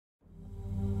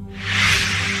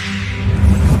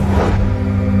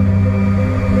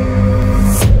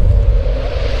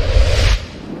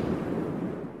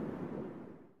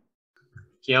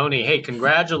Keoni, hey,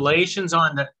 congratulations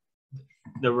on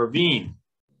the Ravine.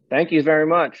 Thank you very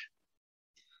much.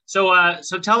 So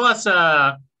tell us,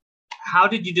 how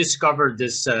did you discover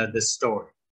this story?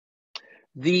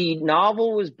 The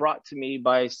novel was brought to me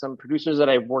by some producers that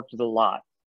I've worked with a lot,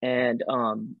 and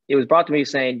it was brought to me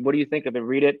saying, "What do you think of it?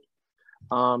 Read it.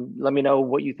 Let me know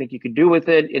what you think you could do with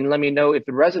it, and let me know if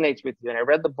it resonates with you." And I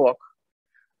read the book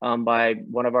by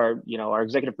one of our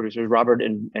executive producers, Robert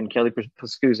and Kelly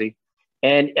Pascuzzi.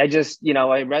 And I just,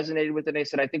 I resonated with it. And I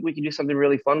said, I think we can do something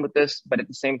really fun with this. But at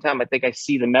the same time, I think I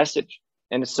see the message.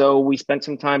 And so we spent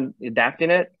some time adapting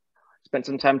it, spent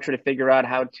some time trying to figure out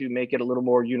how to make it a little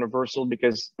more universal,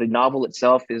 because the novel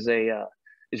itself is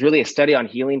really a study on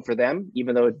healing for them,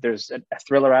 even though there's a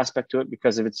thriller aspect to it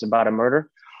because it's about a murder.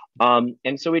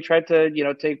 And so we tried to,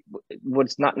 take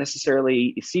what's not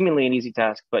necessarily seemingly an easy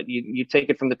task, but you take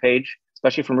it from the page,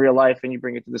 especially from real life, and you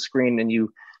bring it to the screen, and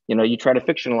you try to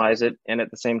fictionalize it, and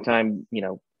at the same time,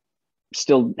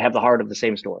 still have the heart of the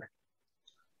same story.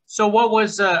 So what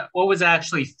was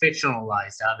actually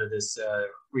fictionalized out of this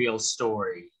real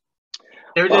story?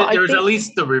 There was at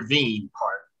least the Ravine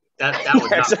part. That was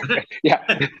not.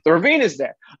 Yeah, the Ravine is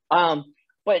there.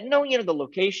 But no, the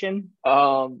location,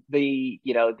 the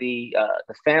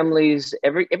families,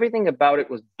 everything about it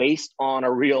was based on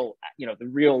a real, the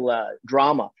real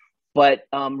drama. But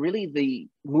really, the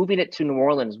moving it to New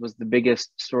Orleans was the biggest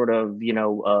sort of,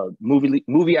 movie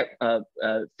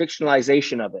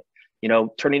fictionalization of it,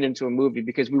 turning it into a movie,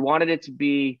 because we wanted it to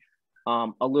be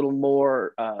a little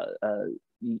more,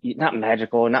 not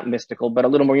magical, not mystical, but a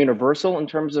little more universal in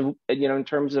terms of,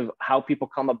 how people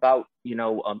come about,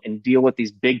 and deal with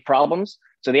these big problems.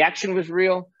 So the action was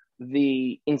real,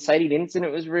 the inciting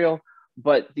incident was real,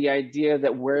 but the idea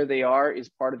that where they are is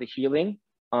part of the healing.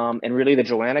 And really, the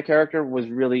Joanna character was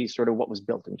really sort of what was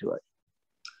built into it.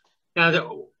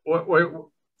 Now,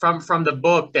 from the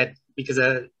book, that because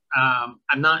I'm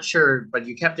not sure, but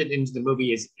you kept it into the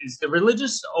movie. Is the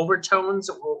religious overtones,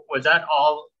 was that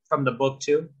all from the book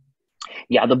too?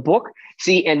 Yeah, the book.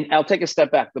 See, and I'll take a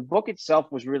step back. The book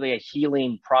itself was really a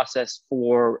healing process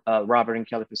for Robert and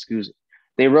Kelly Pascuzzi.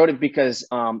 They wrote it because,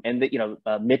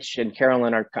 Mitch and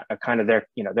Carolyn are kind of their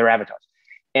avatars.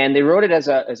 And they wrote it as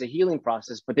a healing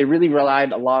process, but they really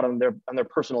relied a lot on their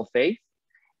personal faith.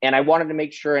 And I wanted to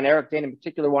make sure, and Eric Dane in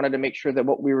particular wanted to make sure, that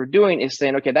what we were doing is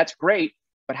saying, okay, that's great,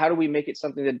 but how do we make it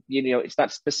something that, it's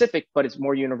not specific, but it's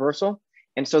more universal?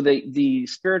 And so the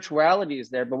spirituality is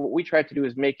there, but what we tried to do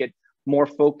is make it more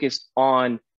focused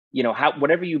on, how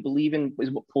whatever you believe in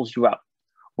is what pulls you out.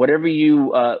 Whatever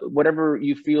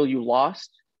you feel you lost,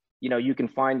 you can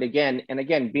find again. And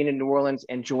again, being in New Orleans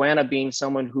and Joanna being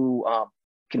someone who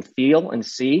can feel and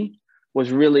see was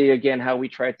really, again, how we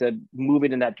tried to move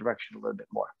it in that direction a little bit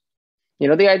more.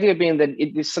 The idea being that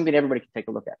it is something everybody can take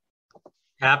a look at.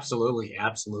 Absolutely.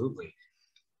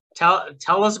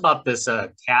 Tell us about this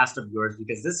cast of yours,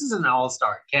 because this is an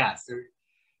all-star cast.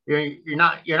 You're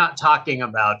not talking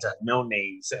about no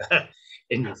names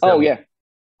in your film. Oh yeah.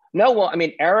 No, well, I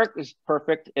mean, Eric is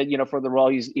perfect, for the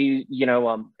role.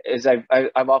 As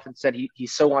I've often said,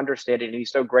 he's so understated and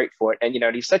he's so great for it. And,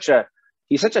 he's such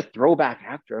a throwback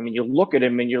actor. I mean, you look at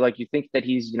him and you think that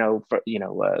he's, from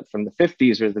the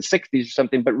 50s or the 60s or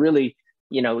something, but really,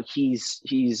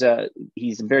 he's a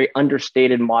very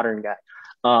understated modern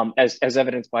guy, as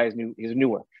evidenced by his new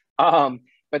work.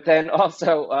 But then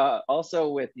also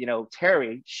with,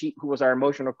 Teri, who was our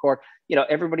emotional core,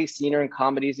 everybody's seen her in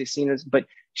comedies, they've seen her, but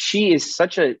she is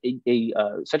such a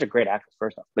great actress,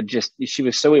 first off, but just, she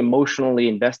was so emotionally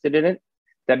invested in it,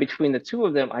 that between the two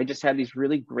of them, I just had these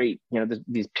really great,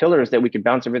 these pillars that we could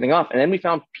bounce everything off. And then we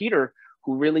found Peter,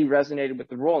 who really resonated with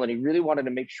the role. And he really wanted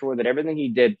to make sure that everything he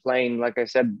did playing, like I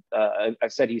said,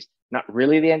 he's not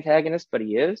really the antagonist, but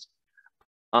he is.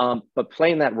 But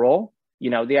playing that role,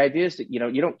 the idea is that, you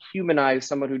don't humanize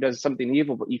someone who does something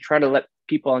evil, but you try to let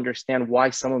people understand why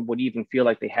someone would even feel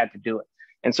like they had to do it.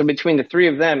 And so between the three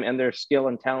of them and their skill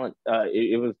and talent,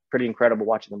 it was pretty incredible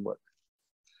watching them work.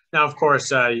 Now, of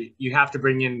course, you have to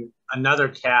bring in another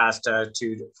cast for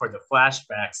the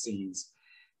flashback scenes.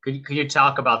 Could you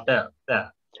talk about that?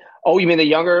 Oh, you mean the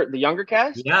younger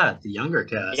cast? Yeah, the younger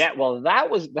cast. Yeah, well,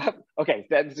 okay,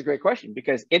 that's a great question,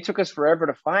 because it took us forever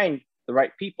to find the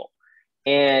right people.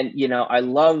 And, I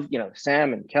love,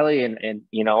 Sam and Kelly and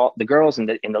the girls and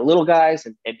the little guys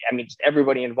and I mean, just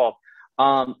everybody involved.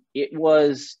 That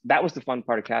was the fun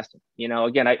part of casting.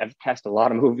 Again, I've cast a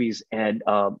lot of movies, and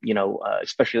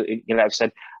especially, I've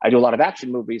said I do a lot of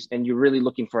action movies, and you're really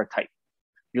looking for a type.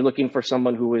 You're looking for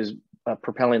someone who is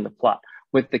propelling the plot.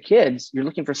 With the kids, you're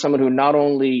looking for someone who not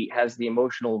only has the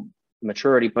emotional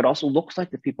maturity, but also looks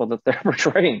like the people that they're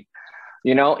portraying,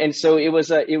 you know? And so it was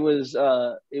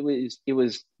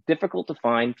difficult to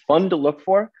find, fun to look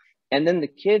for. And then the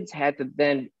kids had to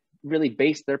then really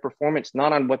base their performance,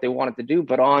 not on what they wanted to do,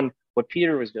 but on what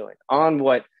Peter was doing, on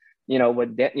what,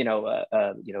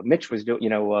 Mitch was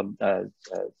doing,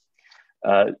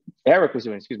 Eric was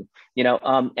doing, excuse me,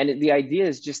 and the idea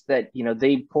is just that,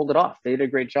 they pulled it off. They did a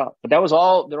great job, but they're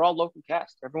all local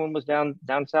cast. Everyone was down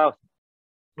south.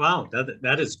 Wow,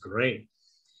 that is great.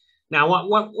 Now,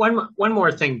 one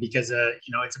more thing, because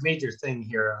it's a major thing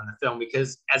here on the film,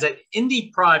 because as an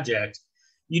indie project,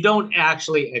 you don't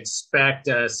actually expect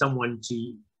someone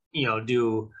to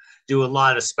do a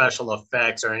lot of special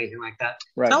effects or anything like that.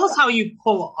 Right. Tell us how you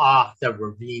pull off the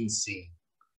Ravine scene.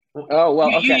 Oh,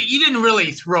 well, okay. You didn't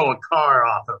really throw a car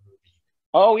off a movie.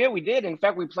 Oh, yeah, we did. In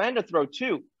fact, we planned to throw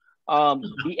two.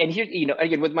 And here,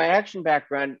 again, with my action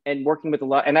background and working with a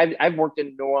lot, and I've worked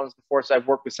in New Orleans before, so I've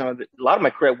worked with a lot of my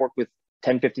career I worked with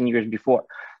 10, 15 years before.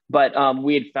 But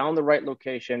we had found the right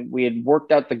location. We had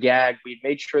worked out the gag. We had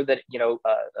made sure that,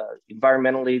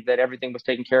 environmentally, that everything was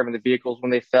taken care of in the vehicles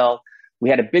when they fell. We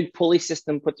had a big pulley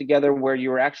system put together where you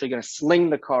were actually going to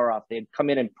sling the car off. They'd come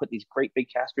in and put these great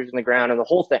big casters in the ground and the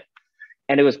whole thing.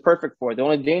 And it was perfect for it. The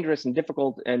only dangerous and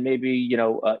difficult and maybe,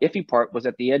 iffy part was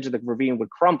that the edge of the ravine would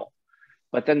crumble.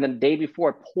 But then the day before,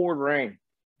 it poured rain.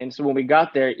 And so when we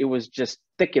got there, it was just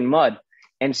thick in mud.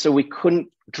 And so we couldn't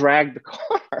drag the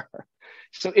car.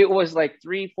 So it was like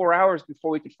 3-4 hours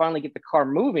before we could finally get the car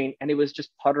moving. And it was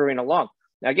just puttering along.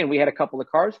 Now, again, we had a couple of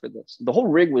cars for this. The whole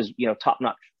rig was, top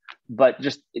notch. But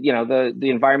just, the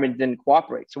environment didn't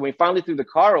cooperate. So when we finally threw the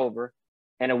car over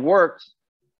and it worked,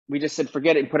 we just said,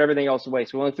 forget it and put everything else away.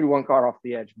 So we only threw one car off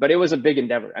the edge. But it was a big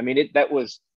endeavor. I mean, that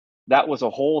was a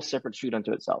whole separate shoot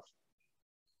unto itself.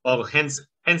 Well, hence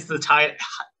the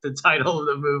title of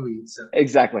the movie. So.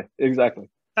 Exactly.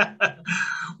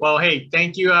 Well, hey,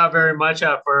 thank you very much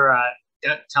for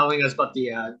telling us about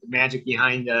the magic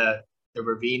behind the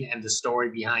ravine and the story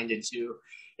behind it too.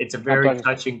 It's a very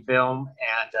touching film,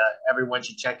 and everyone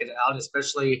should check it out,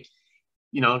 especially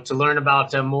to learn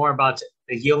about more about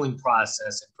the healing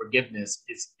process and forgiveness.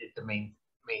 Is the main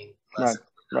lesson.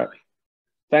 Right.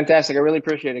 Fantastic. I really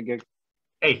appreciate it, Gig.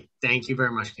 Hey, thank you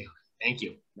very much, Keoni. Thank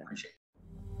you. Appreciate it.